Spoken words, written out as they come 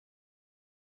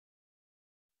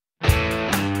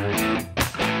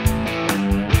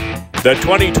The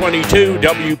 2022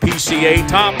 WPCA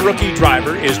top rookie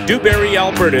driver is Dewberry,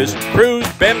 Alberta's Cruz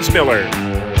Bensmiller.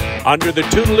 Under the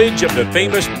tutelage of the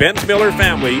famous Bensmiller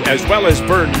family as well as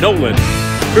Vern Nolan,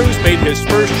 Cruz made his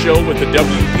first show with the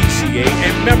WPCA a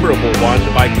memorable one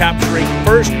by capturing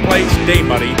first place day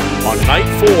money on night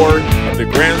 4 of the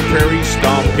Grand Prairie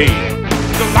Stampede.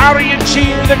 The louder you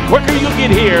cheer, the quicker you'll get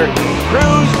here.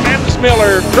 Cruz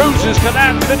Bensmiller cruises to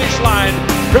that finish line.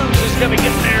 Cruz is going to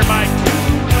get there by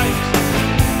 2 lengths.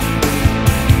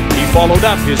 He followed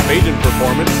up his maiden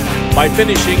performance by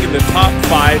finishing in the top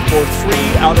 5 for 3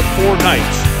 out of 4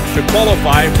 nights to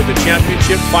qualify for the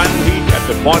championship final heat at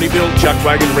the Bonneville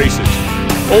Chuckwagon Races.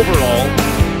 Overall,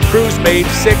 Cruz made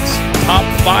 6 top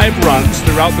 5 runs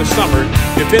throughout the summer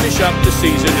to finish up the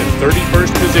season in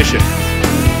 31st position.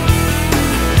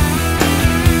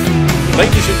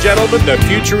 Ladies and gentlemen, the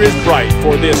future is bright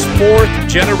for this 4th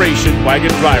generation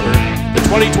wagon driver, the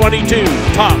 2022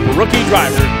 top rookie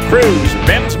driver, Cruz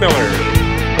Bensmiller.